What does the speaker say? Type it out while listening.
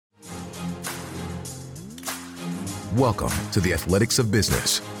Welcome to The Athletics of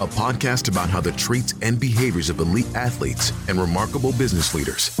Business, a podcast about how the traits and behaviors of elite athletes and remarkable business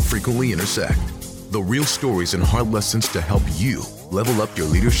leaders frequently intersect. The real stories and hard lessons to help you level up your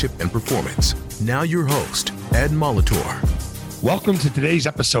leadership and performance. Now your host, Ed Molitor. Welcome to today's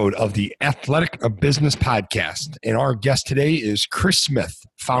episode of the Athletic of Business podcast. And our guest today is Chris Smith,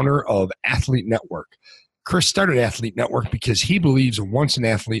 founder of Athlete Network. Chris started Athlete Network because he believes once an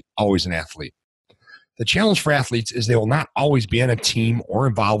athlete, always an athlete. The challenge for athletes is they will not always be on a team or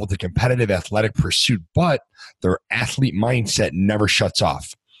involved with a competitive athletic pursuit, but their athlete mindset never shuts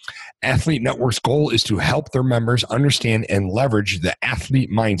off. Athlete Network's goal is to help their members understand and leverage the athlete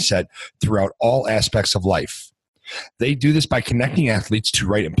mindset throughout all aspects of life. They do this by connecting athletes to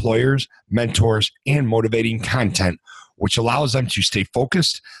right employers, mentors, and motivating content, which allows them to stay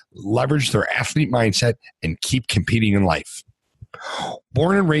focused, leverage their athlete mindset, and keep competing in life.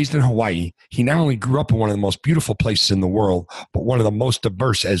 Born and raised in Hawaii, he not only grew up in one of the most beautiful places in the world, but one of the most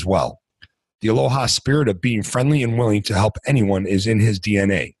diverse as well. The aloha spirit of being friendly and willing to help anyone is in his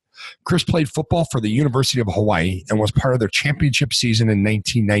DNA. Chris played football for the University of Hawaii and was part of their championship season in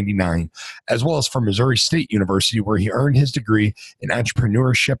 1999, as well as for Missouri State University, where he earned his degree in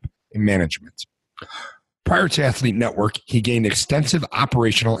entrepreneurship and management. Prior to Athlete Network, he gained extensive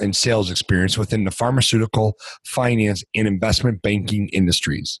operational and sales experience within the pharmaceutical, finance, and investment banking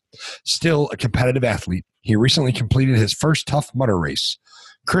industries. Still a competitive athlete, he recently completed his first Tough Mudder race.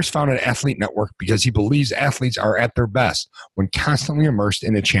 Chris founded Athlete Network because he believes athletes are at their best when constantly immersed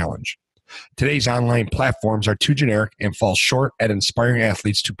in a challenge. Today's online platforms are too generic and fall short at inspiring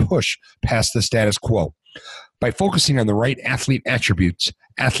athletes to push past the status quo. By focusing on the right athlete attributes,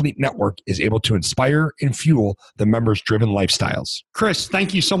 Athlete Network is able to inspire and fuel the members' driven lifestyles. Chris,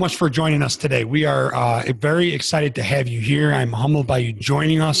 thank you so much for joining us today. We are very excited to have you here. I'm humbled by you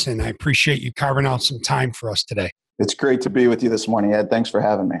joining us, and I appreciate you carving out some time for us today. It's great to be with you this morning, Ed. Thanks for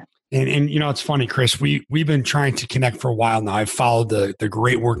having me. And you know, it's funny, Chris, we've been trying to connect for a while now. I've followed the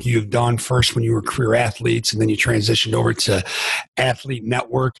great work you've done first when you were career athletes, and then you transitioned over to Athlete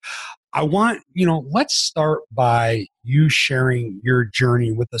Network. I want, let's start by you sharing your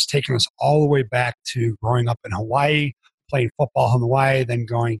journey with us, taking us all the way back to growing up in Hawaii, playing football in Hawaii, then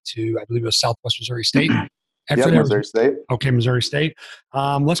going to, I believe it was Southwest Missouri State. Missouri State. Okay, Missouri State.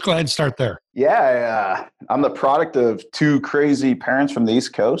 Let's go ahead and start there. Yeah, I'm the product of two crazy parents from the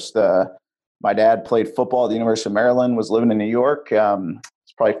East Coast. My dad played football at the University of Maryland, was living in New York.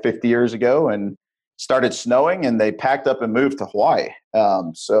 It's probably 50 years ago, and started snowing, and they packed up and moved to Hawaii.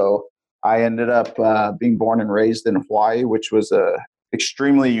 So I ended up being born and raised in Hawaii, which was a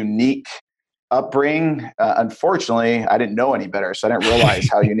extremely unique upbringing. Unfortunately, I didn't know any better, so I didn't realize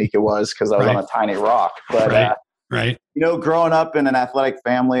how unique it was because I was on a tiny rock. But right. Growing up in an athletic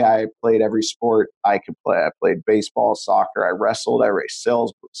family, I played every sport I could play. I played baseball, soccer, I wrestled, I raced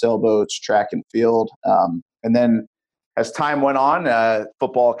sailboats, track and field. And then as time went on,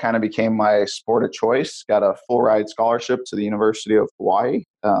 football kind of became my sport of choice. Got a full ride scholarship to the University of Hawaii.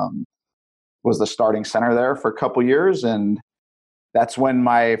 Was the starting center there for a couple years, and that's when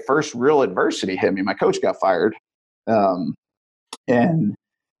my first real adversity hit me. My coach got fired, and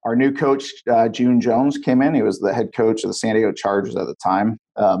our new coach, June Jones, came in. He was the head coach of the San Diego Chargers at the time.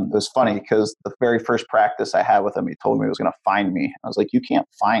 It was funny because the very first practice I had with him, he told me he was going to fine me. I was like, "You can't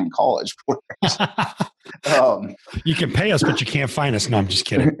fine college players." You can pay us, but you can't fine us. No, I'm just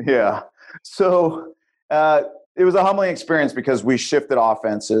kidding. Yeah. So it was a humbling experience because we shifted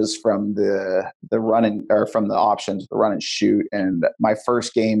offenses from the run or from the options, the run and shoot. And my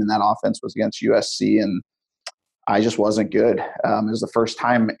first game in that offense was against USC, and I just wasn't good. It was the first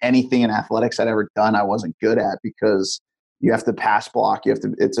time anything in athletics I'd ever done I wasn't good at because you have to pass block.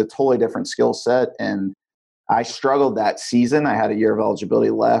 It's a totally different skill set. And I struggled that season. I had a year of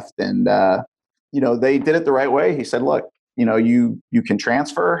eligibility left, and they did it the right way. He said, "Look, you can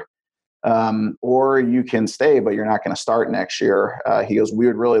transfer. Or you can stay, but you're not going to start next year." He goes, "We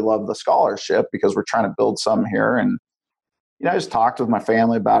would really love the scholarship because we're trying to build some here." And, I just talked with my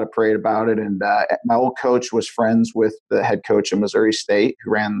family about it, prayed about it. And my old coach was friends with the head coach of Missouri State, who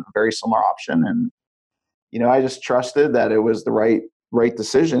ran a very similar option. And, I just trusted that it was the right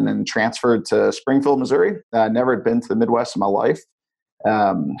decision and transferred to Springfield, Missouri. I never had been to the Midwest in my life.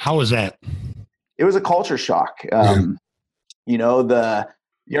 How was that? It was a culture shock.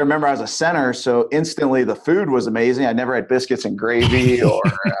 You remember I was a center, so instantly the food was amazing. I never had biscuits and gravy or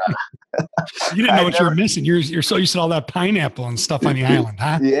you didn't know what you were missing. You're so used to all that pineapple and stuff on the island,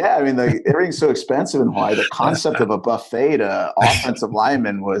 huh? Yeah, I mean, everything's so expensive in Hawaii. The concept of a buffet to offensive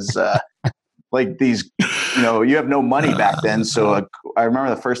linemen was like these, you have no money back then. So I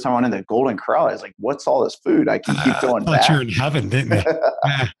remember the first time I went in the Golden Corral, I was like, what's all this food? I can keep going I thought back. you were in heaven, didn't you?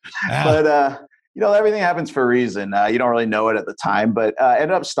 But, everything happens for a reason. You don't really know it at the time, but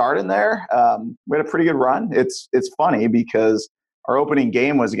ended up starting there. We had a pretty good run. It's funny because our opening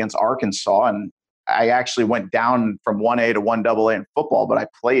game was against Arkansas, and I actually went down from 1A to 1AA in football, but I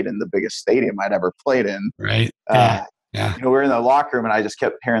played in the biggest stadium I'd ever played in. Right. We were in the locker room, and I just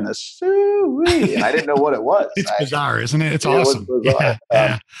kept hearing this "Soo-wee," and I didn't know what it was. It's bizarre, isn't it? It's awesome.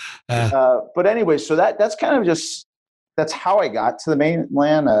 But anyway, so that's kind of that's how I got to the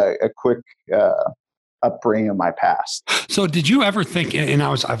mainland. A quick upbringing of my past. So did you ever think, and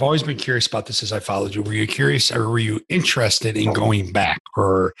I've always been curious about this as I followed you, were you curious or were you interested in going back,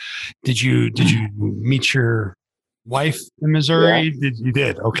 or did you meet your wife in Missouri? Yeah. You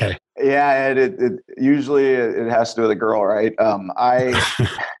did. Okay. Yeah. It usually it has to do with a girl, right? I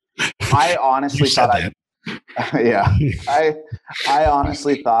honestly thought I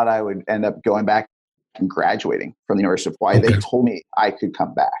honestly thought I would end up going back and graduating from the University of Hawaii. Okay. They told me I could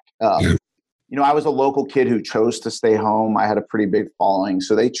come back. I was a local kid who chose to stay home. I had a pretty big following,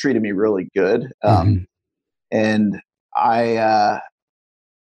 so they treated me really good. And I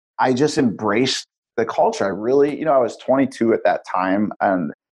just embraced the culture. I really, I was 22 at that time,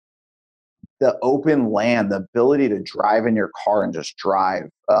 and the open land, the ability to drive in your car and just drive,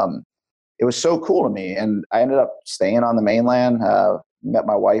 it was so cool to me. And I ended up staying on the mainland, met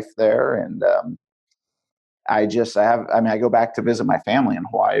my wife there, and I go back to visit my family in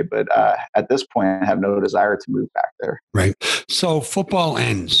Hawaii, but at this point, I have no desire to move back there. Right. So football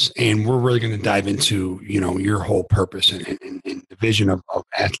ends, and we're really going to dive into, your whole purpose and the vision of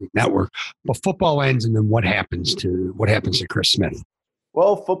Athlete Network. But football ends, and then what happens to Chris Smith?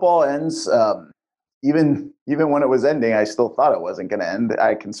 Well, football ends. Even when it was ending, I still thought it wasn't going to end.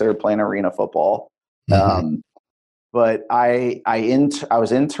 I considered playing arena football. But I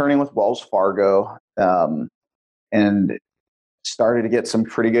was interning with Wells Fargo, and started to get some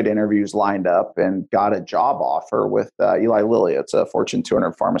pretty good interviews lined up, and got a job offer with Eli Lilly. It's a Fortune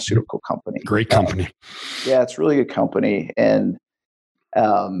 200 pharmaceutical company. Great company. Yeah, it's a really good company. And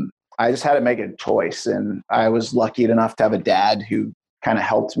I just had to make a choice. And I was lucky enough to have a dad who kind of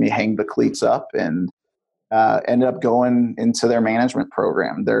helped me hang the cleats up, and ended up going into their management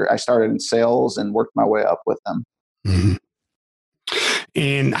program. I started in sales and worked my way up with them. Mm-hmm.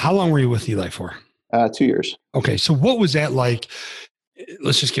 And how long were you with Eli for? 2 years. Okay. So what was that like?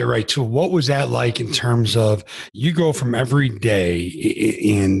 Let's just get right to it. What was that like in terms of you go from every day,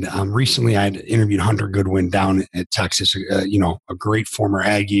 and recently I had interviewed Hunter Goodwin down at Texas, a great former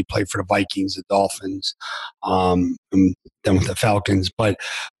Aggie, played for the Vikings, the Dolphins, and then with the Falcons. But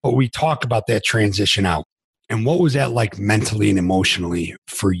we talk about that transition out. And what was that like mentally and emotionally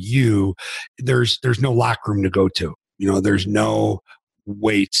for you? There's no locker room to go to. There's no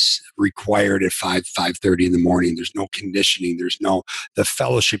weights required at 5:30 in the morning. There's no conditioning. There's no the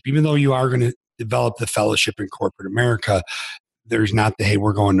fellowship. Even though you are going to develop the fellowship in corporate America, there's not the, hey,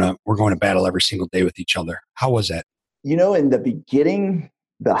 we're going to battle every single day with each other. How was that? In the beginning,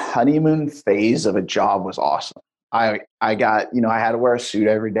 the honeymoon phase of a job was awesome. I got, I had to wear a suit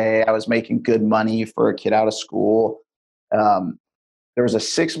every day. I was making good money for a kid out of school. There was a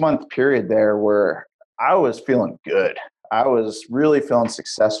 6-month period there where I was feeling good. I was really feeling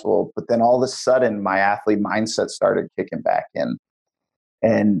successful, but then all of a sudden my athlete mindset started kicking back in,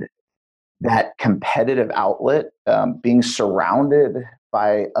 and that competitive outlet, being surrounded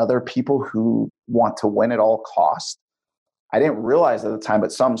by other people who want to win at all costs. I didn't realize at the time,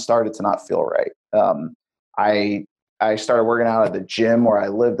 but some started to not feel right. I started working out at the gym where I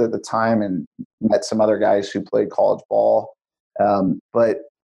lived at the time, and met some other guys who played college ball. But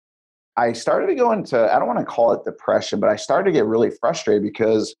I started to go into, I don't want to call it depression, but I started to get really frustrated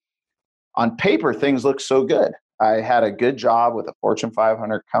because on paper, things looked so good. I had a good job with a Fortune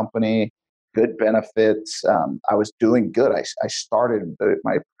 500 company, good benefits. I was doing good. I started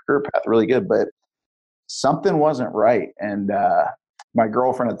my career path really good, but something wasn't right. And my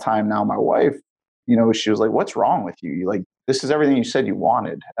girlfriend at the time, now my wife, she was like, "What's wrong with you? This is everything you said you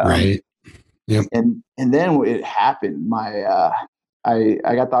wanted." Right. Yep. And then it happened.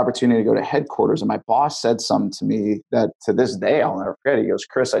 I got the opportunity to go to headquarters, and my boss said something to me that to this day I'll never forget. He goes,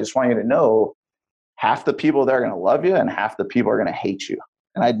 "Chris, I just want you to know, half the people there are going to love you, and half the people are going to hate you."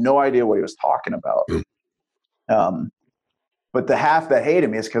 And I had no idea what he was talking about. But the half that hated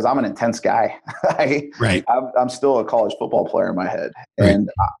me is because I'm an intense guy. Right. I'm still a college football player in my head, and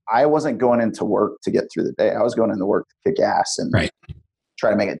I wasn't going into work to get through the day. I was going into work to kick ass and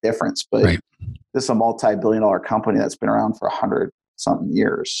try to make a difference. But this is a multi-billion-dollar company that's been around for 100-something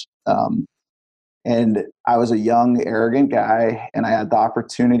years. And I was a young, arrogant guy, and I had the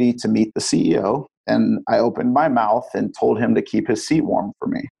opportunity to meet the CEO. And I opened my mouth and told him to keep his seat warm for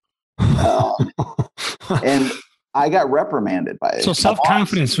me. And I got reprimanded by it. So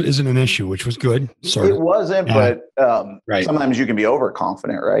self-confidence isn't an issue, which was good. It wasn't, but right. Sometimes you can be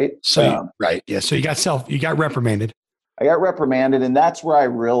overconfident, right? So right, yeah. So you got reprimanded. I got reprimanded, and that's where I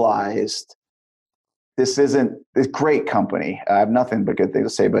realized this isn't a great company. I have nothing but good things to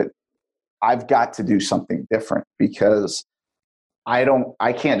say, but I've got to do something different because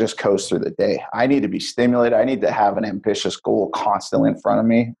I can't just coast through the day. I need to be stimulated. I need to have an ambitious goal constantly in front of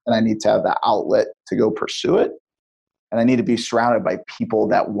me, and I need to have that outlet to go pursue it. And I need to be surrounded by people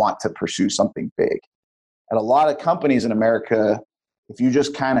that want to pursue something big. At a lot of companies in America, if you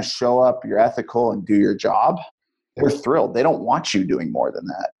just kind of show up, you're ethical and do your job, they're thrilled. They don't want you doing more than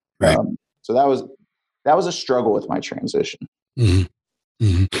that. Right. So that was a struggle with my transition. Mm-hmm.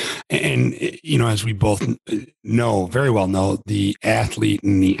 Mm-hmm. And, as we both very well know, the athlete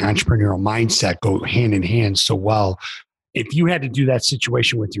and the entrepreneurial mindset go hand in hand so well. If you had to do that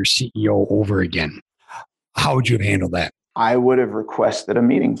situation with your CEO over again, how would you have handled that? I would have requested a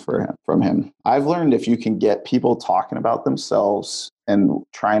meeting from him. I've learned if you can get people talking about themselves and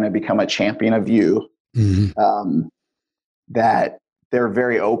trying to become a champion of you, mm-hmm. That they're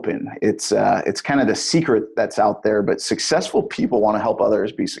very open. It's kind of the secret that's out there, but successful people want to help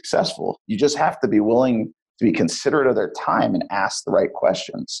others be successful. You just have to be willing to be considerate of their time and ask the right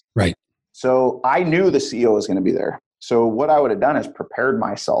questions. Right. So I knew the CEO was going to be there. So what I would have done is prepared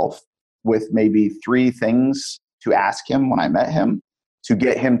myself with maybe 3 things to ask him when I met him to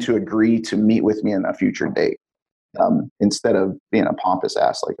get him to agree to meet with me in a future date. Instead of being a pompous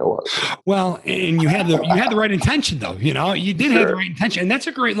ass like I was. Well, and you had the right intention though, you did have the right intention. And that's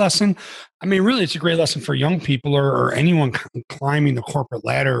a great lesson. I mean, really, it's a great lesson for young people or anyone climbing the corporate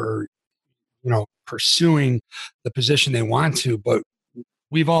ladder or, pursuing the position they want to, but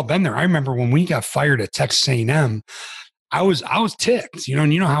we've all been there. I remember when we got fired at Texas A&M, I was ticked,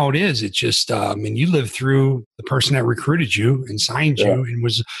 and you know how it is. It's just, you lived through the person that recruited you and signed you and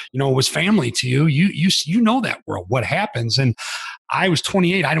was family to you. You know that world, what happens. And I was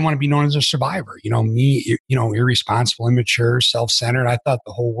 28. I didn't want to be known as a survivor. Me, irresponsible, immature, self-centered. I thought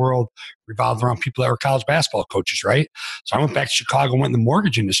the whole world revolved around people that were college basketball coaches, right? So I went back to Chicago, went in the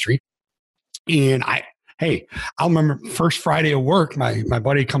mortgage industry, and I'll remember first Friday of work, my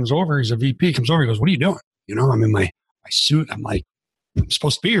buddy comes over, he's a VP, comes over, he goes, "What are you doing?" I'm in my suit. I'm like, "I'm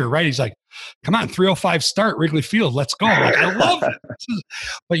supposed to be here, right?" He's like, "Come on, 3:05 start, Wrigley Field. Let's go." I'm like, I love it.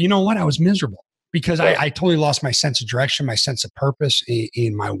 But you know what? I was miserable because I totally lost my sense of direction, my sense of purpose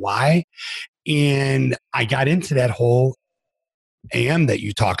in my why. And I got into that whole AM that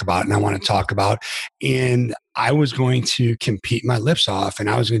you talk about and I want to talk about. And I was going to compete my lips off and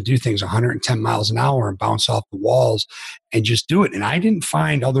I was going to do things 110 miles an hour and bounce off the walls and just do it. And I didn't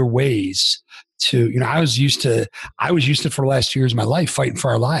find other ways to, I was used to for the last 2 years of my life fighting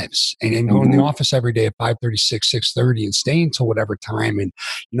for our lives and going to the office every day at 5:36, 6:30 and staying till whatever time. And,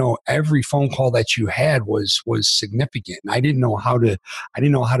 every phone call that you had was significant. And I didn't know how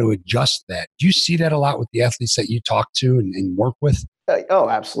to adjust that. Do you see that a lot with the athletes that you talk to and work with? Oh,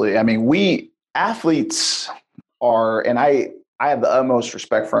 absolutely. I mean, we athletes are, and I have the utmost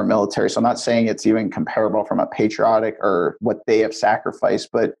respect for our military. So I'm not saying it's even comparable from a patriotic or what they have sacrificed,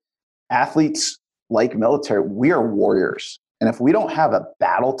 but athletes like military, we are warriors. And if we don't have a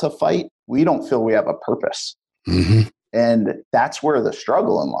battle to fight, we don't feel we have a purpose. Mm-hmm. And that's where the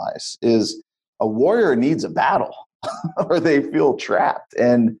struggle in lies is a warrior needs a battle or they feel trapped.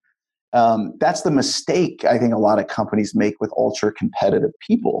 And that's the mistake I think a lot of companies make with ultra competitive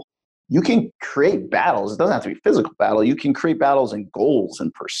people. You can create battles. It doesn't have to be physical battle. You can create battles and goals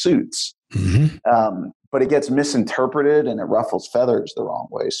and pursuits. Mm-hmm. But it gets misinterpreted and it ruffles feathers the wrong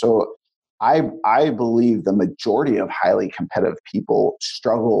way. So I believe the majority of highly competitive people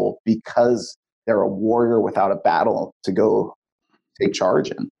struggle because they're a warrior without a battle to go take charge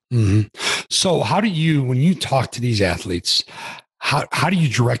in. Mm-hmm. So how do you, when you talk to these athletes, how do you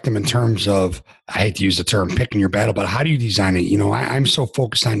direct them in terms of, I hate to use the term picking your battle, but how do you design it? I'm so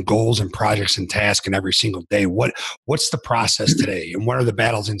focused on goals and projects and tasks and every single day. What's the process today? And what are the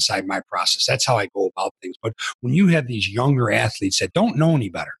battles inside my process? That's how I go about things. But when you have these younger athletes that don't know any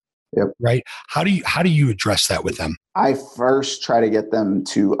better, right? How do you address that with them? I first try to get them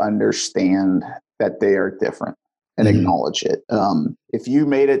to understand that they are different and acknowledge it. If you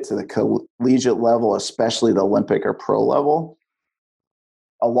made it to the collegiate level, especially the Olympic or pro level,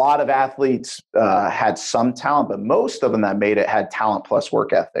 a lot of athletes had some talent, but most of them that made it had talent plus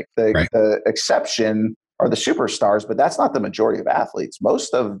work ethic. The exception are the superstars, but that's not the majority of athletes.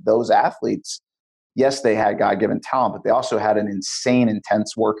 Most of those athletes yes, they had God-given talent, but they also had an insane,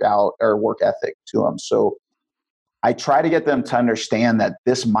 intense workout or work ethic to them. So I try to get them to understand that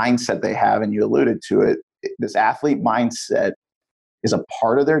this mindset they have, and you alluded to it, this athlete mindset is a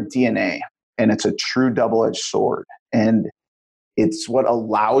part of their DNA, and it's a true double-edged sword. And it's what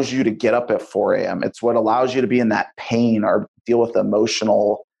allows you to get up at 4 a.m. It's what allows you to be in that pain or deal with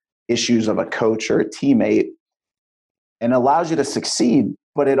emotional issues of a coach or a teammate, and allows you to succeed.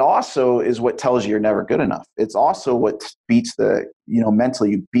 But it also is what tells you you're never good enough. It's also what beats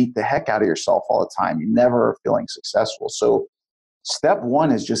mentally you beat the heck out of yourself all the time. You never are feeling successful. So step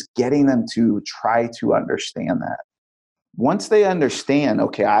one is just getting them to try to understand that. Once they understand,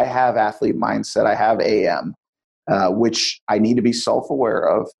 okay, I have athlete mindset, I have AM, which I need to be self-aware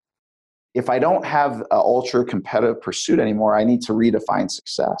of. If I don't have an ultra competitive pursuit anymore, I need to redefine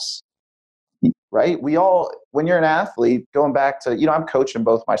success. Right? When you're an athlete, going back to, I'm coaching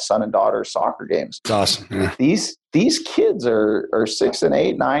both my son and daughter's soccer games. It's awesome. Yeah. These kids are 6 and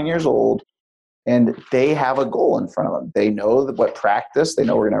 8, 9 years old, and they have a goal in front of them. They know what practice, they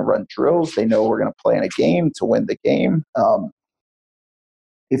know we're going to run drills, they know we're going to play in a game to win the game.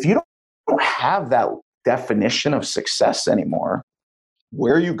 If you don't have that definition of success anymore,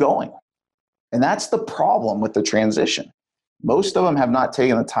 where are you going? And that's the problem with the transition. Most of them have not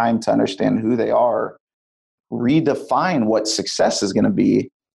taken the time to understand who they are, redefine what success is going to be,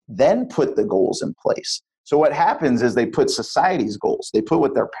 then put the goals in place. So what happens is they put society's goals. They put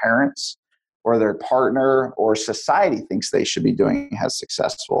what their parents or their partner or society thinks they should be doing as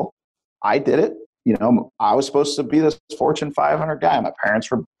successful. I did it. I was supposed to be this Fortune 500 guy. My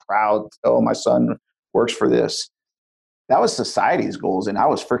parents were proud. Oh, my son works for this. That was society's goals, and I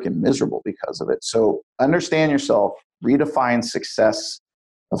was freaking miserable because of it. So understand yourself, redefine success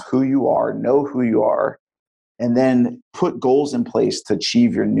of who you are, know who you are, and then put goals in place to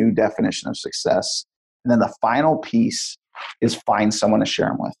achieve your new definition of success. And then the final piece is find someone to share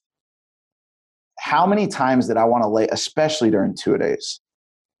them with. How many times did I want to lay, especially during 2-a-days?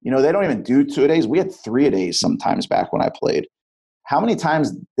 They don't even do 2-a-days. We had 3-a-days sometimes back when I played. How many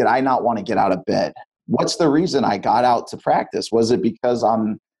times did I not want to get out of bed? What's the reason I got out to practice? Was it because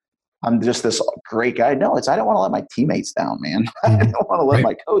I'm just this great guy? No, I don't want to let my teammates down, man. I don't want to let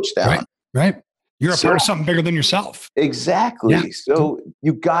my coach down. Right. You're a part of something bigger than yourself. Exactly. Yeah. So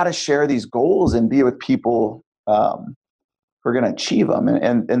you got to share these goals and be with people who are going to achieve them.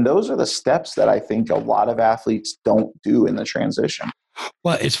 And those are the steps that I think a lot of athletes don't do in the transition.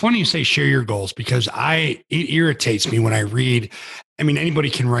 Well, it's funny you say share your goals, because it irritates me when I read. I mean, anybody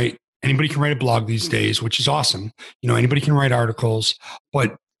can write a blog these days, which is awesome. Anybody can write articles,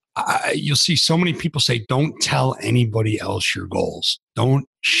 but you'll see so many people say, don't tell anybody else your goals. Don't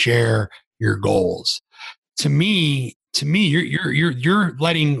share your goals. To me, you're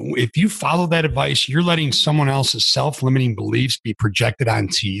letting, if you follow that advice, you're letting someone else's self-limiting beliefs be projected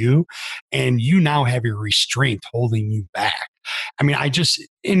onto you, and you now have your restraint holding you back. I mean, and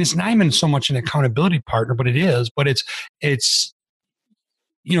it's not even so much an accountability partner, but it is, but it's,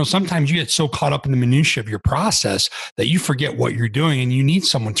 sometimes you get so caught up in the minutia of your process that you forget what you're doing, and you need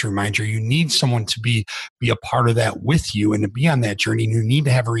someone to remind you. You need someone to be a part of that with you and to be on that journey. And you need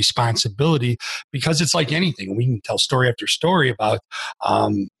to have a responsibility, because it's like anything. We can tell story after story about,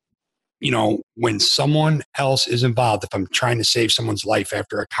 when someone else is involved. If I'm trying to save someone's life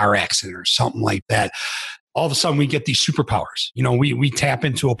after a car accident or something like that, all of a sudden we get these superpowers. We tap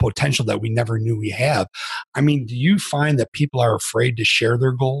into a potential that we never knew we have. I mean, do you find that people are afraid to share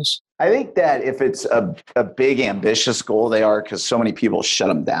their goals? I think that if it's a big, ambitious goal, they are, because so many people shut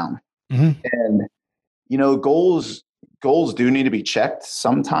them down. Mm-hmm. And, goals do need to be checked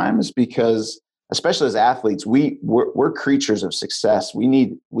sometimes, because especially as athletes, we're creatures of success. We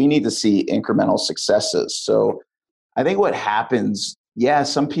need to see incremental successes. So I think what happens,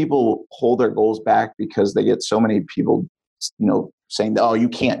 some people hold their goals back because they get so many people, saying, oh, you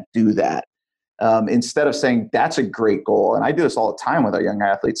can't do that. Instead of saying, that's a great goal. And I do this all the time with our young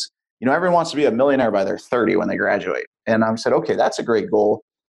athletes. Everyone wants to be a millionaire by their 30 when they graduate. And I've said, okay, that's a great goal.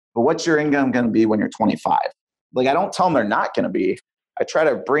 But what's your income going to be when you're 25? Like, I don't tell them they're not going to be. I try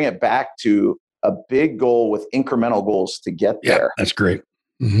to bring it back to a big goal with incremental goals to get there. Yeah, that's great.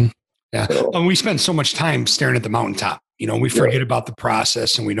 Mm-hmm. Yeah. And we spend so much time staring at the mountaintop. We forget about the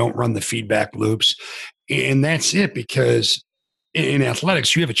process, and we don't run the feedback loops. And that's it, because in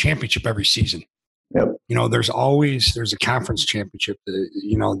athletics, you have a championship every season. Yep. There's a conference championship, the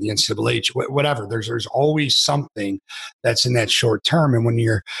NCAA, whatever. There's always something that's in that short term. And when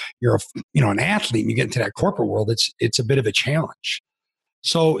you're an athlete and you get into that corporate world, it's a bit of a challenge.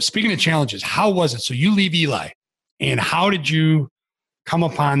 So speaking of challenges, how was it? So you leave Eli, and how did you come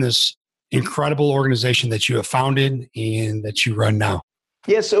upon this incredible organization that you have founded and that you run now?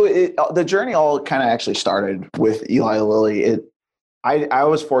 Yeah, so the journey all kind of actually started with Eli Lilly. I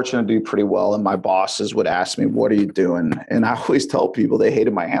was fortunate to do pretty well, and my bosses would ask me, "What are you doing?" And I always tell people, they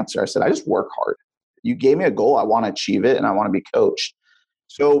hated my answer. I said, "I just work hard. You gave me a goal, I want to achieve it, and I want to be coached."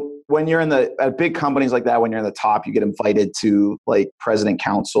 So when you're at big companies like that, when you're in the top, you get invited to like president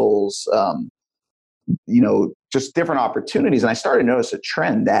councils, just different opportunities. And I started to notice a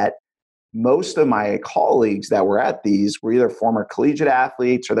trend that most of my colleagues that were at these were either former collegiate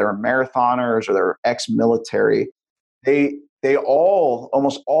athletes, or they were marathoners, or they're ex-military.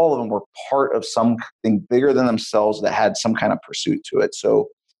 Almost all of them were part of something bigger than themselves that had some kind of pursuit to it. So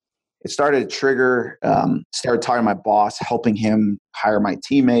it started to trigger, started talking to my boss, helping him hire my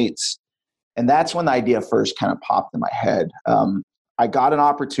teammates. And that's when the idea first kind of popped in my head. I got an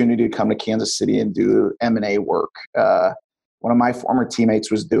opportunity to come to Kansas City and do M&A work. One of my former teammates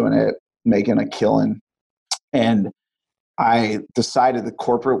was doing it, making a killing. And I decided the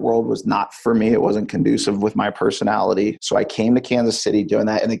corporate world was not for me. It wasn't conducive with my personality. So I came to Kansas City doing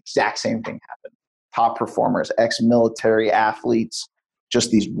that, and the exact same thing happened. Top performers, ex-military athletes, just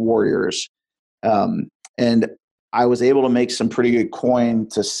these warriors. And I was able to make some pretty good coin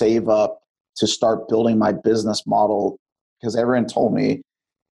to save up to start building my business model, because everyone told me,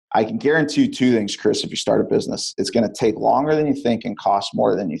 I can guarantee you two things, Chris, if you start a business. It's going to take longer than you think and cost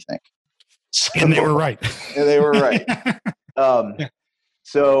more than you think. And they were right. And they were right.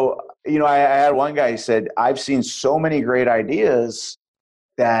 So, I had one guy who said, I've seen so many great ideas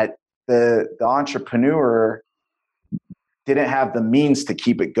that the entrepreneur didn't have the means to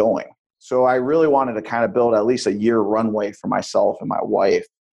keep it going. So I really wanted to kind of build at least a year runway for myself and my wife.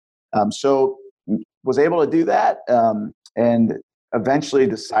 So was able to do that, and eventually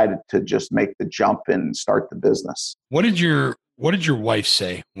decided to just make the jump and start the business. What did your wife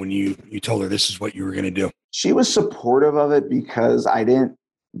say when you told her this is what you were going to do? She was supportive of it, because I didn't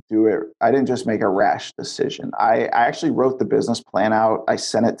do it. I didn't just make a rash decision. I actually wrote the business plan out. I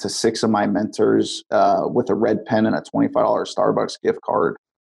sent it to 6 of my mentors with a red pen and a $25 Starbucks gift card.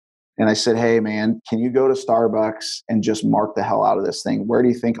 And I said, "Hey man, can you go to Starbucks and just mark the hell out of this thing? Where do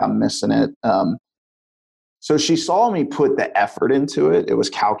you think I'm missing it?" So she saw me put the effort into it. It was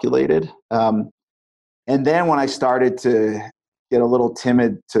calculated. And then when I started to get a little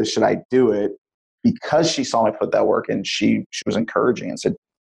timid to should I do it, because she saw me put that work in, she was encouraging and said,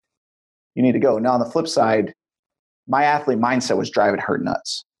 "You need to go." Now on the flip side, my athlete mindset was driving her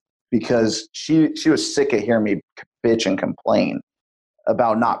nuts, because she was sick of hearing me bitch and complain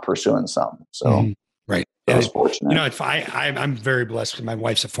about not pursuing something. So right. I was fortunate. I'm very blessed because my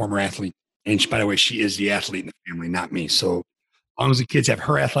wife's a former athlete. And by the way, she is the athlete in the family, not me. So as long as the kids have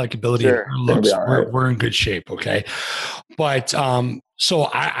her athletic ability and her looks, we're in good shape. Okay. But so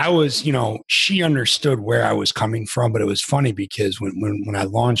I was, she understood where I was coming from, but it was funny because when I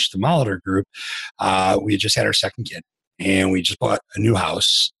launched the Molitor Group, we had just had our second kid. And we just bought a new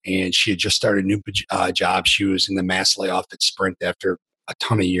house, and she had just started a new job. She was in the mass layoff at Sprint after a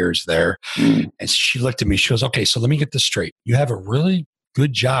ton of years there. And she looked at me, she goes, "Okay, so let me get this straight. You have a really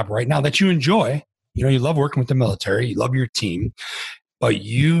good job right now that you enjoy. You love working with the military, you love your team, but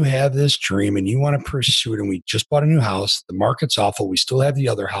you have this dream and you want to pursue it. And we just bought a new house. The market's awful. We still have the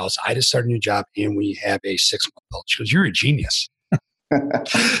other house. I just started a new job, and we have a 6-month-old." She goes, "You're a genius."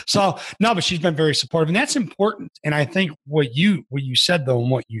 So no, but she's been very supportive, and that's important. And I think what you said though, and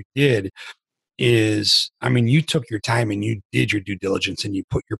what you did is, you took your time and you did your due diligence, and you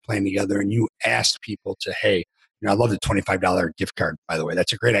put your plan together, and you asked people to, hey, I love the $25 gift card, by the way.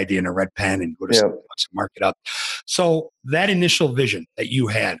 That's a great idea, in a red pen, and go to Starbucks and mark it up. So that initial vision that you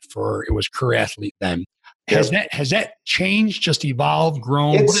had for, it was Career Athlete then, has that changed, just evolved,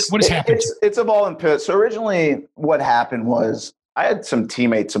 grown? What has happened? It's evolved and pivoted. So originally what happened was, I had some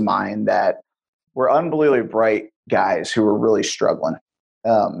teammates of mine that were unbelievably bright guys who were really struggling.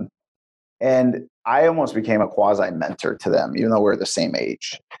 And I almost became a quasi mentor to them, even though we're the same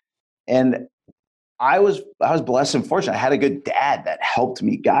age. And I was blessed and fortunate. I had a good dad that helped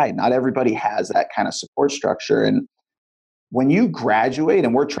me guide. Not everybody has that kind of support structure. And when you graduate,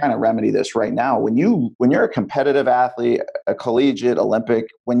 and we're trying to remedy this right now, when you're a competitive athlete, a collegiate, Olympic,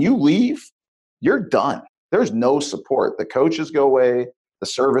 when you leave, you're done. There's no support. The coaches go away, the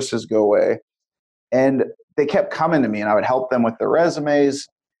services go away. And they kept coming to me, and I would help them with their resumes.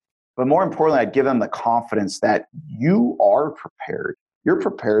 But more importantly, I'd give them the confidence that you are prepared. You're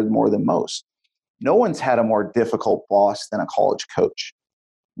prepared more than most. No one's had a more difficult boss than a college coach.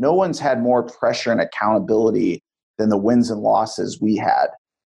 No one's had more pressure and accountability than the wins and losses we had.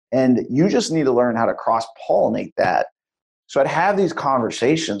 And you just need to learn how to cross-pollinate that, So I'd have these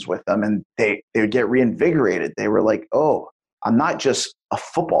conversations with them, and they would get reinvigorated. They were like, oh, I'm not just a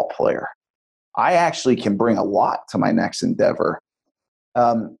football player. I actually can bring a lot to my next endeavor.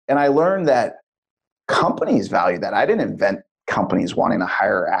 And I learned that companies value that. I didn't invent companies wanting to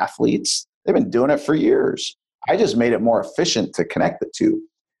hire athletes. They've been doing it for years. I just made it more efficient to connect the two.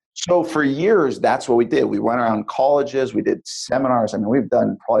 So for years, that's what we did. We went around colleges. We did seminars. I mean, we've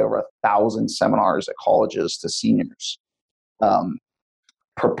done probably over 1,000 seminars at colleges to seniors,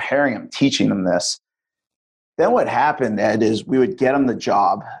 preparing them, teaching them this. Then what happened, Ed, is we would get them the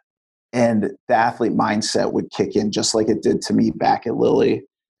job, and the athlete mindset would kick in just like it did to me back at Lilly.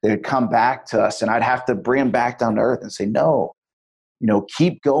 They would come back to us, and I'd have to bring them back down to earth and say, no,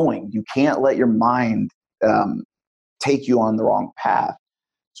 keep going. You can't let your mind take you on the wrong path.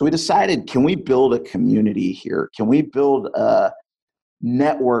 So we decided, can we build a community here? Can we build a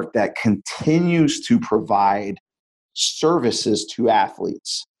network that continues to provide services to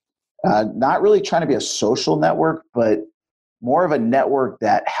athletes? Not really trying to be a social network, but more of a network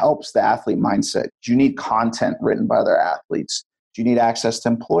that helps the athlete mindset. Do you need content written by their athletes? Do you need access to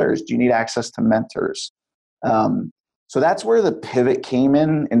employers? Do you need access to mentors? So that's where the pivot came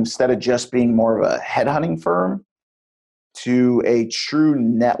in. Instead of just being more of a headhunting firm, to a true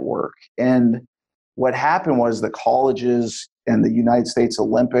network. And what happened was the colleges and the United States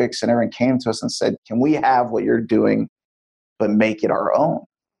Olympics and everyone came to us and said, can we have what you're doing, but make it our own?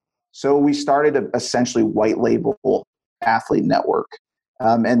 So we started to essentially white label Athlete Network.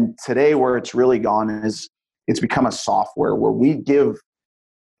 And today where it's really gone is it's become a software where we give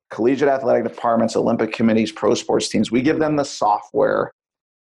collegiate athletic departments, Olympic committees, pro sports teams, we give them the software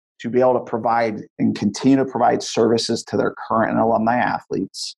to be able to provide and continue to provide services to their current and alumni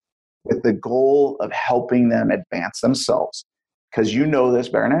athletes with the goal of helping them advance themselves. Because you know this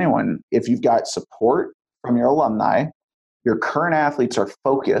better than anyone, if you've got support from your alumni, your current athletes are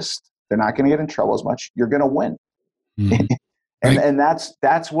focused, they're not going to get in trouble as much, you're going to win. Mm-hmm. and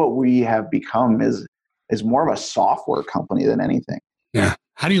that's what we have become is more of a software company than anything. Yeah.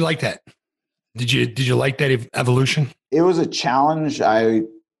 How do you like that? Did you like that evolution? It was a challenge. I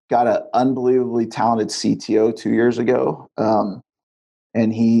got an unbelievably talented CTO 2 years ago.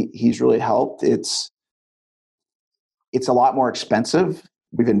 And he's really helped. It's a lot more expensive.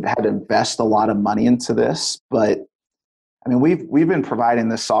 We've had to invest a lot of money into this, but I mean, we've been providing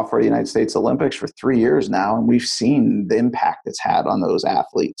this software to the United States Olympics for 3 years now, and we've seen the impact it's had on those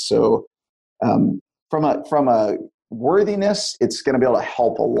athletes. So from a worthiness, it's going to be able to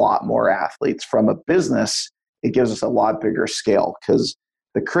help a lot more athletes. From a business, it gives us a lot bigger scale because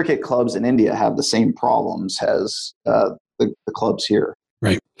the cricket clubs in India have the same problems as the clubs here.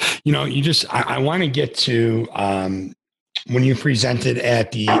 Right. I want to get to when you presented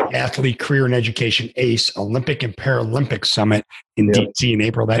at the Athlete Career and Education ACE Olympic and Paralympic Summit in DC in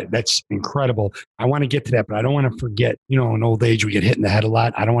April. That's incredible. I want to get to that, but I don't want to forget, in old age, we get hit in the head a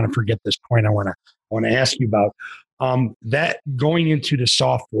lot. I don't want to forget this point. I want to ask you about that going into the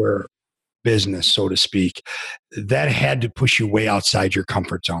software business, so to speak, that had to push you way outside your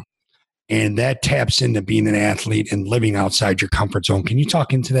comfort zone. And that taps into being an athlete and living outside your comfort zone. Can you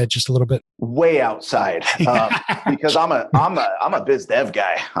talk into that just a little bit? Way outside, because I'm a biz dev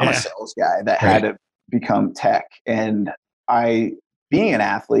guy. I'm a sales guy that had to become tech. And being an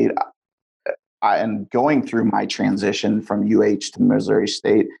athlete, and going through my transition from UH to Missouri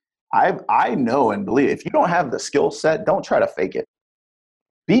State, I know and believe if you don't have the skill set, don't try to fake it.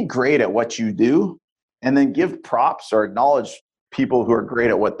 Be great at what you do, and then give props or acknowledge people who are great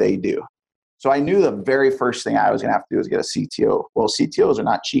at what they do. So I knew the very first thing I was going to have to do was get a CTO. Well, CTOs are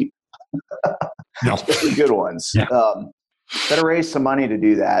not cheap. No. Especially good ones. Yeah. Better raise some money to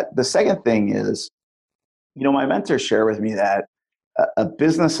do that. The second thing is, my mentors share with me that a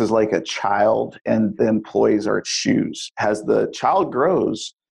business is like a child and the employees are its shoes. As the child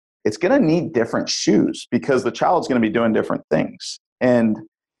grows, it's going to need different shoes because the child's going to be doing different things. And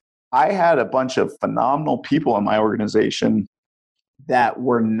I had a bunch of phenomenal people in my organization that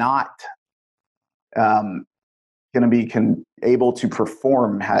were not going to be able to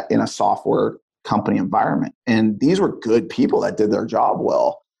perform in a software company environment. And these were good people that did their job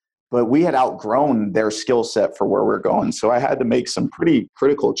well, but we had outgrown their skill set for where we're going. So I had to make some pretty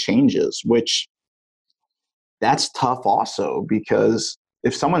critical changes, which that's tough also, because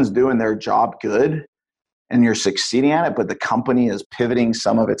if someone's doing their job good and you're succeeding at it, but the company is pivoting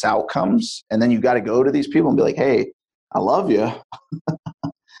some of its outcomes, and then you got to go to these people and be like, hey, I love you,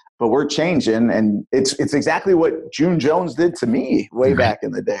 but we're changing. And it's exactly what June Jones did to me way back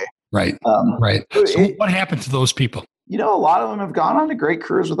in the day. Right. Right. So what happened to those people? A lot of them have gone on to great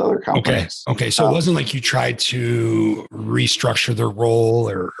careers with other companies. Okay. So it wasn't like you tried to restructure their role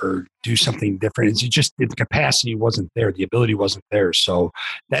or do something different. It's just the capacity wasn't there. The ability wasn't there. So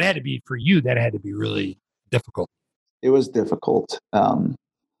that had to be, for you, that had to be really difficult. It was difficult.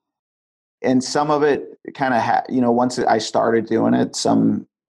 And some of it kind of once I started doing it, some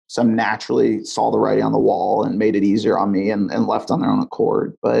naturally saw the writing on the wall and made it easier on me and left on their own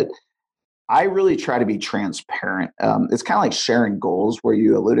accord. But I really try to be transparent. It's kind of like sharing goals, where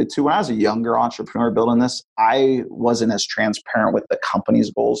you alluded to. When I was a younger entrepreneur building this, I wasn't as transparent with the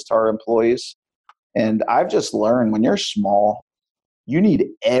company's goals to our employees. And I've just learned, when you're small, you need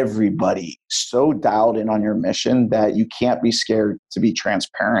everybody so dialed in on your mission that you can't be scared to be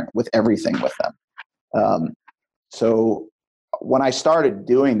transparent with everything with them. So when I started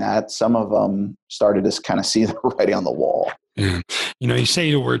doing that, some of them started to kind of see the writing on the wall. Yeah. You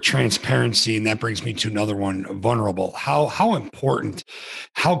say the word transparency, and that brings me to another one, vulnerable. How important,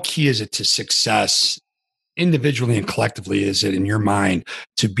 how key is it to success individually and collectively, is it in your mind,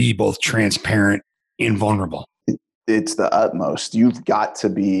 to be both transparent and vulnerable? It's the utmost. You've got to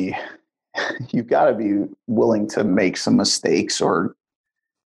be willing to make some mistakes, or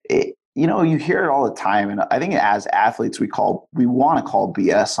you hear it all the time. And I think as athletes, we want to call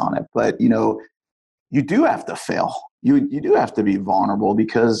BS on it, but you do have to fail. You do have to be vulnerable,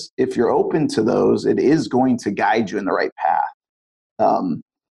 because if you're open to those, it is going to guide you in the right path.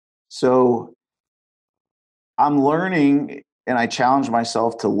 So I'm learning, and I challenge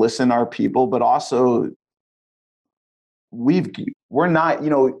myself to listen to our people, but also we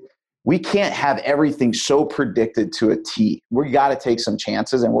can't have everything so predicted to a T. We got to take some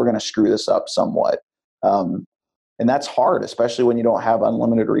chances, and we're going to screw this up somewhat. And that's hard, especially when you don't have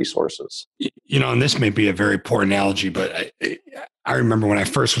unlimited resources. And this may be a very poor analogy, but I remember when I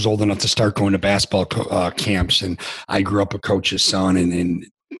first was old enough to start going to basketball camps, and I grew up a coach's son, and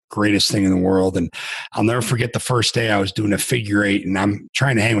greatest thing in the world. And I'll never forget the first day I was doing a figure eight, and I'm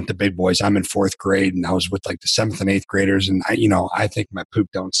trying to hang with the big boys. I'm in fourth grade, and I was with like the 7th and 8th graders. And I think my poop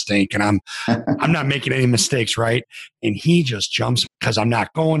don't stink, and I'm not making any mistakes. Right. And he just jumps because I'm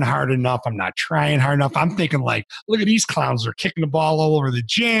not going hard enough. I'm not trying hard enough. I'm thinking like, look at these clowns. They're kicking the ball all over the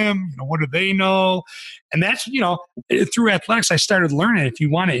gym. What do they know? And that's, through athletics, I started learning, if you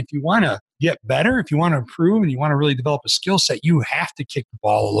want to get better, if you want to improve, and you want to really develop a skill set, you have to kick the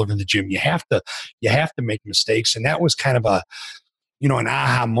ball all over the gym. You have to make mistakes. And that was kind of an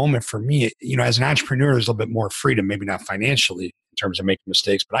aha moment for me. As an entrepreneur, there's a little bit more freedom, maybe not financially in terms of making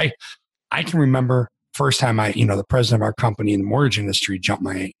mistakes, but I can remember first time the president of our company in the mortgage industry jumped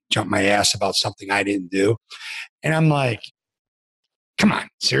my ass about something I didn't do. And I'm like, come on,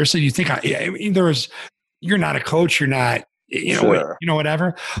 seriously? Do you think you're not a coach, you're not, Sure.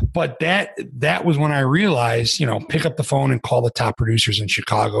 Whatever. But that was when I realized, pick up the phone and call the top producers in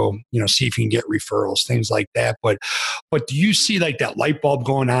Chicago, see if you can get referrals, things like that. But do you see like that light bulb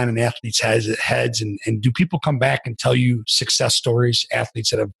going on in athletes' heads, and do people come back and tell you success stories,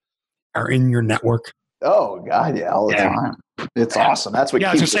 athletes that are in your network? Oh God, yeah, all the time. It's awesome. That's what.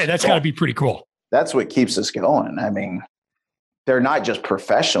 I was gonna say that's got to be pretty cool. That's what keeps us going. I mean, they're not just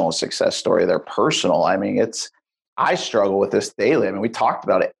professional success story; they're personal. I mean, I struggle with this daily. I mean, we talked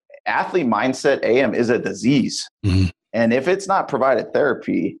about it. Athlete mindset, AM, is a disease. Mm-hmm. And if it's not provided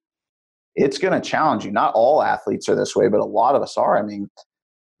therapy, it's going to challenge you. Not all athletes are this way, but a lot of us are. I mean,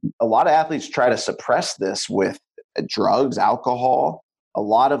 a lot of athletes try to suppress this with drugs, alcohol. A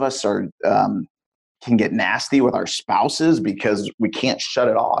lot of us can get nasty with our spouses because we can't shut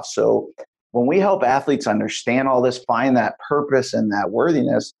it off. So when we help athletes understand all this, find that purpose and that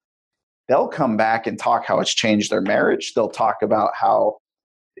worthiness, they'll come back and talk how it's changed their marriage. They'll talk about how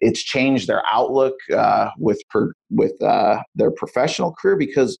it's changed their outlook with their professional career,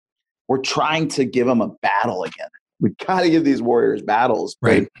 because we're trying to give them a battle again. We got to give these warriors battles,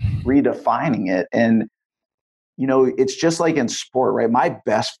 right? Redefining it. And, it's just like in sport, right? My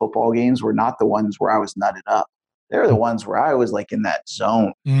best football games were not the ones where I was nutted up. They're the ones where I was like in that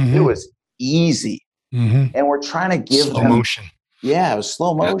zone. Mm-hmm. It was easy. Mm-hmm. And we're trying to give slow motion. Yeah, it was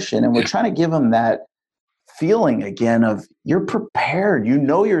slow motion. And we're trying to give them that feeling again of you're prepared.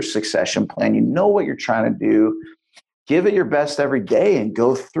 Your succession plan. You know what you're trying to do. Give it your best every day and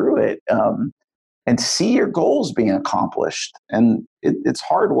go through it and see your goals being accomplished. And it's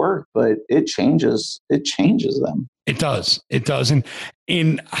hard work, but it changes them. It does.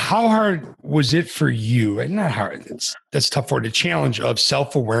 And how hard was it for you? And not hard. That's tough for the challenge of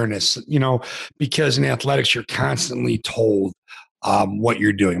self-awareness, because in athletics, you're constantly told what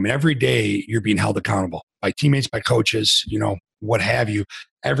you're doing. I mean, every day you're being held accountable by teammates, by coaches, what have you,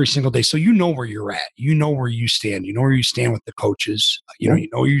 every single day. So you know where you're at. You know where you stand. You know where you stand with the coaches. You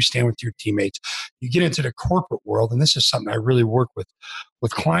know where you stand with your teammates. You get into the corporate world, and this is something I really work with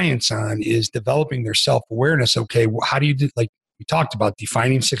clients on, is developing their self-awareness. Okay, how do you do, like we talked about,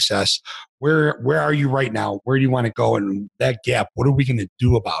 defining success? Where are you right now? Where do you want to go? And that gap, what are we going to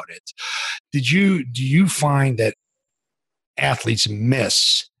do about it? Do you find that athletes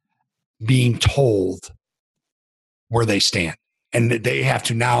miss being told where they stand, and that they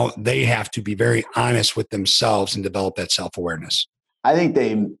have to be very honest with themselves and develop that self-awareness? I think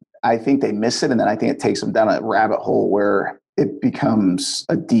they miss it, and then I think it takes them down a rabbit hole where it becomes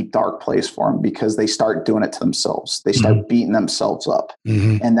a deep, dark place for them, because they start doing it to themselves. They start beating themselves up.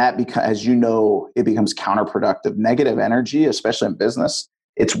 And that, as you know, it becomes counterproductive. Negative energy, especially in business,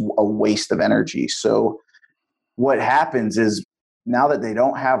 it's a waste of energy. So what happens is, now that they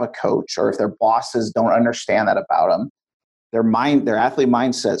don't have a coach, or if their bosses don't understand that about them, their athlete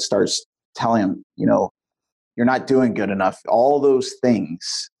mindset starts telling them, you're not doing good enough, all those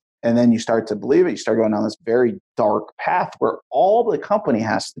things. And then you start to believe it. You start going down this very dark path where all the company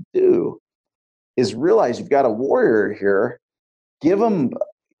has to do is realize you've got a warrior here. Give them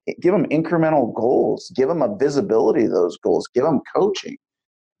incremental goals. Give them a visibility of those goals. Give them coaching.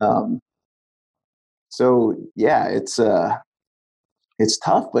 So yeah, it's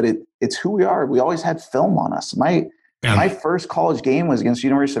tough, but it's who we are. We always had film on us. My first college game was against the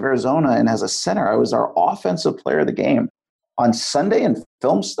University of Arizona, and as a center, I was our offensive player of the game. On Sunday in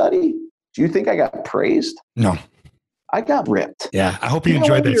film study, do you think I got praised? No. I got ripped. Yeah. I hope you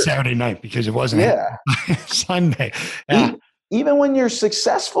enjoyed that Saturday night, because it wasn't Sunday. Yeah. Even when you're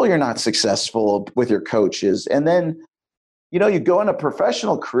successful, you're not successful with your coaches. And then, you go in a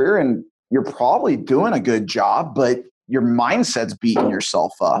professional career and you're probably doing a good job, but your mindset's beating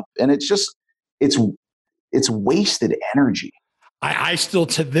yourself up. And it's wasted energy. I still,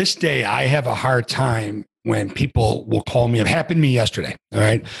 to this day, I have a hard time when people will call me. It happened to me yesterday. All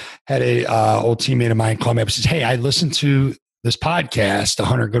right. Had a old teammate of mine call me up and says, "Hey, I listened to this podcast, the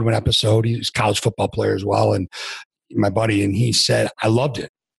Hunter Goodwin episode." He's a college football player as well, and my buddy, and he said, "I loved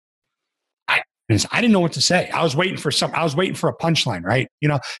it." I didn't know what to say. I was waiting for a punchline, right?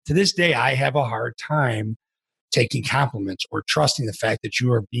 To this day, I have a hard time taking compliments or trusting the fact that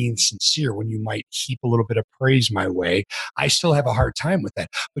you are being sincere when you might heap a little bit of praise my way. I still have a hard time with that.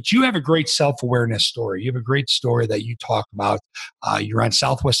 But you have a great self-awareness story. You have a great story that you talk about. You're on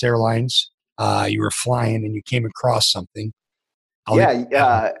Southwest Airlines. You were flying and you came across something.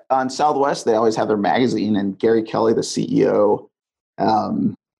 On Southwest, they always have their magazine, and Gary Kelly, the CEO,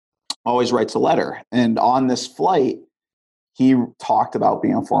 always writes a letter. And on this flight, he talked about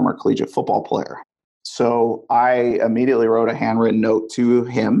being a former collegiate football player. So I immediately wrote a handwritten note to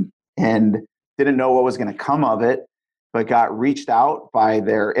him and didn't know what was going to come of it, but got reached out by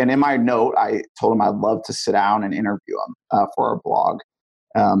and in my note, I told him I'd love to sit down and interview him for our blog.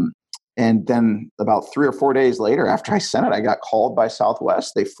 And then about 3 or 4 days later, after I sent it, I got called by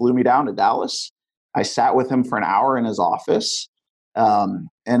Southwest. They flew me down to Dallas. I sat with him for an hour in his office. And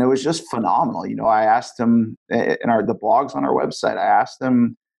it was just phenomenal. I asked him in the blogs on our website, I asked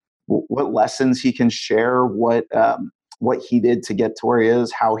him what lessons he can share, what he did to get to where he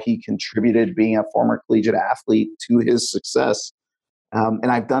is, how he contributed being a former collegiate athlete to his success. And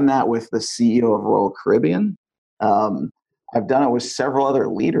I've done that with the CEO of Royal Caribbean. I've done it with several other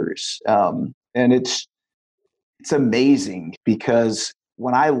leaders. And it's amazing, because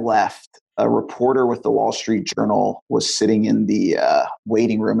when I left, a reporter with the Wall Street Journal was sitting in the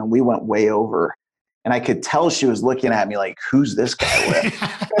waiting room, and we went way over. And I could tell she was looking at me like, "Who's this guy with?"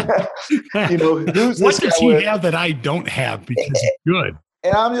 Who's what this does guy he with? have that I don't have? Because it's good.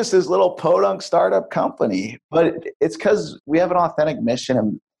 And I'm just this little podunk startup company, but it's because we have an authentic mission.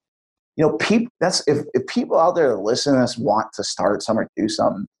 And people. If people out there that listen to this want to start something or do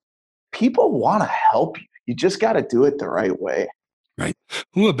something, people want to help you. You just got to do it the right way. Right.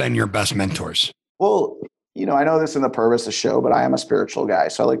 Who have been your best mentors? Well, I know this in the purpose of the show, but I am a spiritual guy,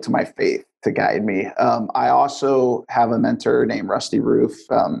 so I look to my faith to guide me. I also have a mentor named Rusty Roof.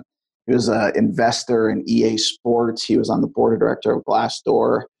 He was an investor in EA Sports. He was on the board of director of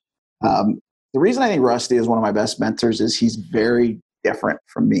Glassdoor. The reason I think Rusty is one of my best mentors is he's very different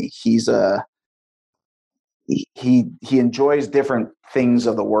from me. He enjoys different things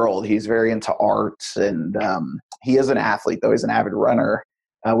of the world. He's very into art, and he is an athlete, though. He's an avid runner.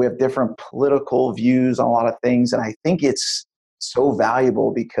 We have different political views on a lot of things, and I think it's so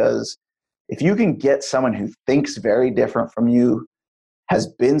valuable, because if you can get someone who thinks very different from you, has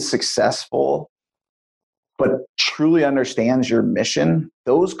been successful, but truly understands your mission,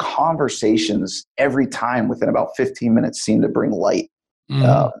 those conversations every time within about 15 minutes seem to bring light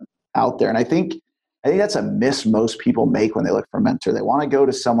out there. And I think that's a miss most people make when they look for a mentor. They want to go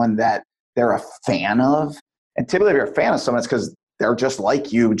to someone that they're a fan of. And typically if you're a fan of someone, it's because they're just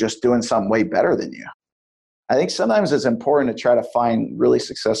like you, just doing something way better than you. I think sometimes it's important to try to find really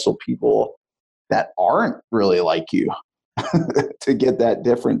successful people that aren't really like you to get that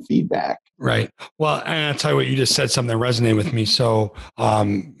different feedback. Right. Well, and I'll tell you what, you just said something that resonated with me. So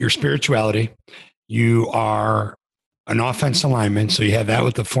your spirituality, you are an offensive lineman. So you have that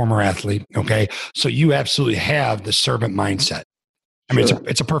with the former athlete. Okay. So you absolutely have the servant mindset. I mean,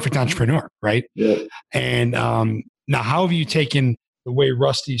 it's a perfect entrepreneur, right? Yeah. And now how have you taken the way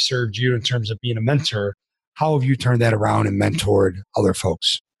Rusty served you in terms of being a mentor? How have you turned that around and mentored other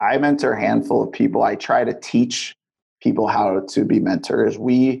folks? I mentor a handful of people. I try to teach people how to be mentors.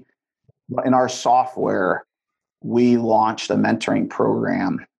 In our software, we launched a mentoring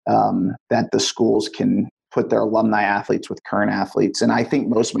program that the schools can put their alumni athletes with current athletes. And I think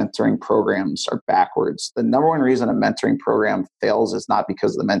most mentoring programs are backwards. The number one reason a mentoring program fails is not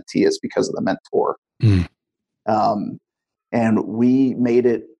because of the mentee, it's because of the mentor. And we made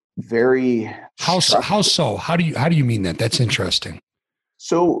it very... How so? How do you mean that? That's interesting.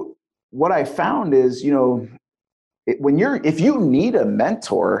 So what I found is, if you need a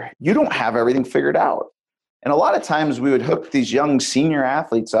mentor, you don't have everything figured out. And a lot of times we would hook these young senior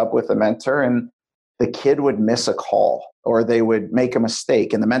athletes up with a mentor, and the kid would miss a call or they would make a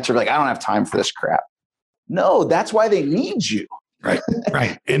mistake. And the mentor would be like, I don't have time for this crap. No, that's why they need you. Right.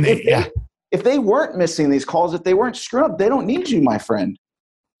 Right. And if they weren't missing these calls, if they weren't screwed up, they don't need you, my friend.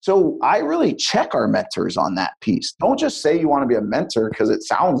 So I really check our mentors on that piece. Don't just say you want to be a mentor because it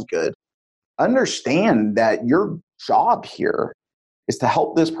sounds good. Understand that your job here is to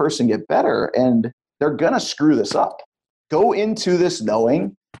help this person get better, and they're going to screw this up. Go into this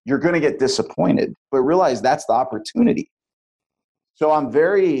knowing you're going to get disappointed, but realize that's the opportunity. So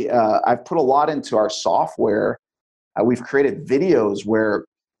I've put a lot into our software. We've created videos where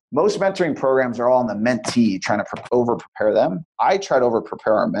most mentoring programs are all on the mentee, trying to over-prepare them. I try to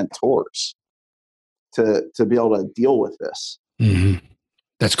over-prepare our mentors to be able to deal with this. Mm-hmm.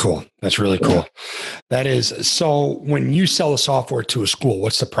 That's cool. That's really cool. That is. So when you sell the software to a school,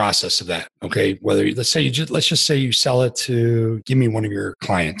 what's the process of that? Okay. Let's just say you sell it to, give me one of your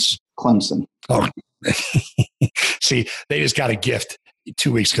clients. Clemson. Oh, see, they just got a gift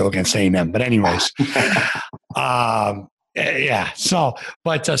 2 weeks ago against A&M. But anyways, yeah. So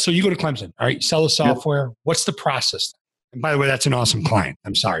you go to Clemson, all right, sell the software. Yep. What's the process? And by the way, that's an awesome client.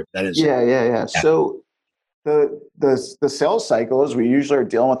 I'm sorry. That is. Yeah. So the sales cycle is we usually are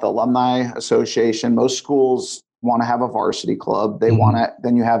dealing with the alumni association. Most schools want to have a varsity club. They want to,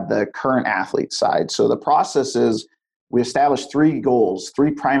 then you have the current athlete side. So the process is we establish 3 goals,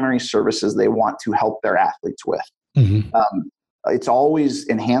 3 primary services they want to help their athletes with. It's always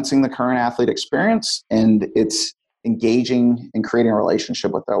enhancing the current athlete experience, and it's engaging and creating a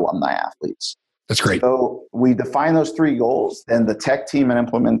relationship with their alumni athletes. That's great. So we define those 3 goals. Then the tech team and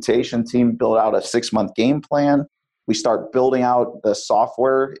implementation team build out a 6-month game plan. We start building out the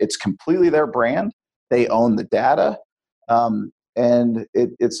software. It's completely their brand. They own the data. And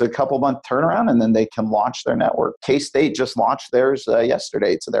it's a couple-month turnaround, and then they can launch their network. K-State just launched theirs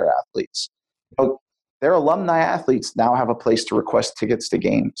yesterday to their athletes. So their alumni athletes now have a place to request tickets to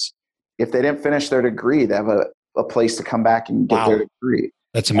games. If they didn't finish their degree, they have a place to come back and get their degree.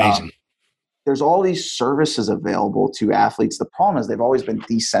 That's amazing. There's all these services available to athletes. The problem is they've always been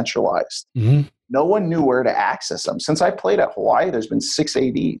decentralized. No one knew where to access them. Since I played at Hawaii, there's been 6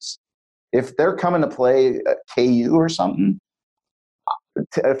 ADs. If they're coming to play at KU or something,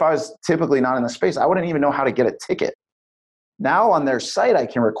 if I was typically not in the space, I wouldn't even know how to get a ticket. Now on their site, I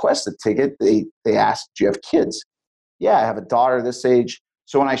can request a ticket. They ask, do you have kids? Yeah, I have a daughter this age.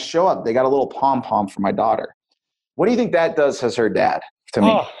 So when I show up, they got a little pom-pom for my daughter. What do you think that does as her dad to me?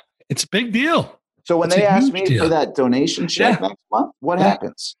 Oh, it's a big deal. So when they ask me for that donation check next month, what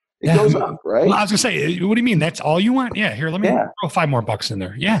happens? It goes up, right? Well, I was going to say, what do you mean? That's all you want? Yeah, here, let me throw $5 more in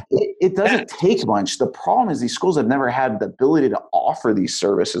there. Yeah. It doesn't take much. The problem is these schools have never had the ability to offer these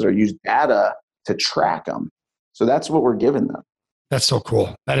services or use data to track them. So that's what we're giving them. That's so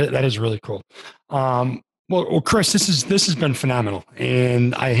cool. That is really cool. Well, Chris, this has been phenomenal.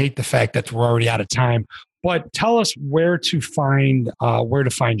 And I hate the fact that we're already out of time. But tell us where to find you, where to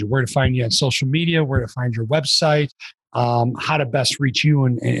find you on social media, where to find your website, how to best reach you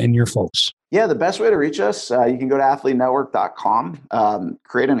and your folks. Yeah, the best way to reach us, you can go to athletenetwork.com,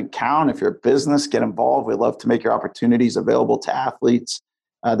 create an account. If you're a business, get involved. We'd love to make your opportunities available to athletes.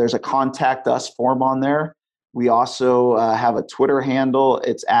 There's a contact us form on there. We also have a Twitter handle.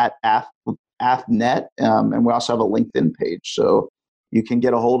 It's at AthNet. And we also have a LinkedIn page. So you can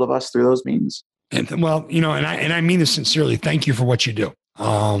get a hold of us through those means. And well, and I mean this sincerely. Thank you for what you do.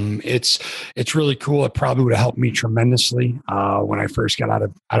 It's really cool. It probably would have helped me tremendously when I first got out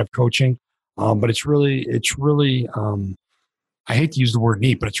of coaching. But it's really I hate to use the word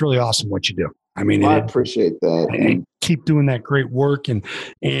neat, but it's really awesome what you do. I mean, I appreciate that. And keep doing that great work. And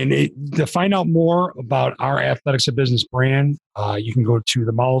to find out more about our Athletics of Business brand, you can go to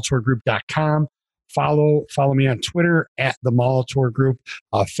themolitorgroup.com. Follow me on Twitter at the Molitor Group.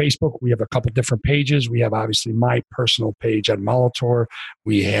 Facebook, we have a couple different pages. We have obviously my personal page on Molitor.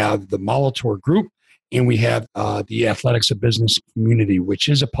 We have the Molitor Group, and we have the Athletics of Business community, which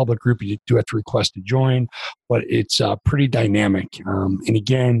is a public group. You do have to request to join, but it's pretty dynamic. And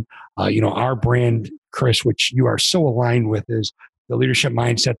again, our brand, Chris, which you are so aligned with, is the leadership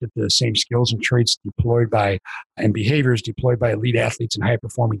mindset that the same skills and traits and behaviors deployed by elite athletes and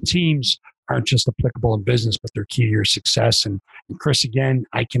high-performing teams aren't just applicable in business, but they're key to your success. And Chris, again,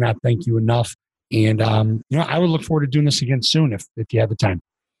 I cannot thank you enough. And, I would look forward to doing this again soon if you have the time.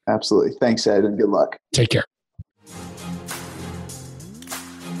 Absolutely. Thanks, Ed, and good luck. Take care.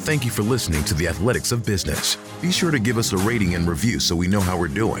 Thank you for listening to the Athletics of Business. Be sure to give us a rating and review so we know how we're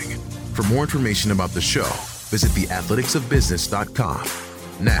doing. For more information about the show, visit theathleticsofbusiness.com.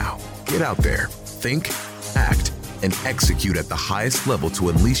 Now, get out there, think, act, and execute at the highest level to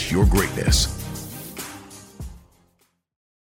unleash your greatness.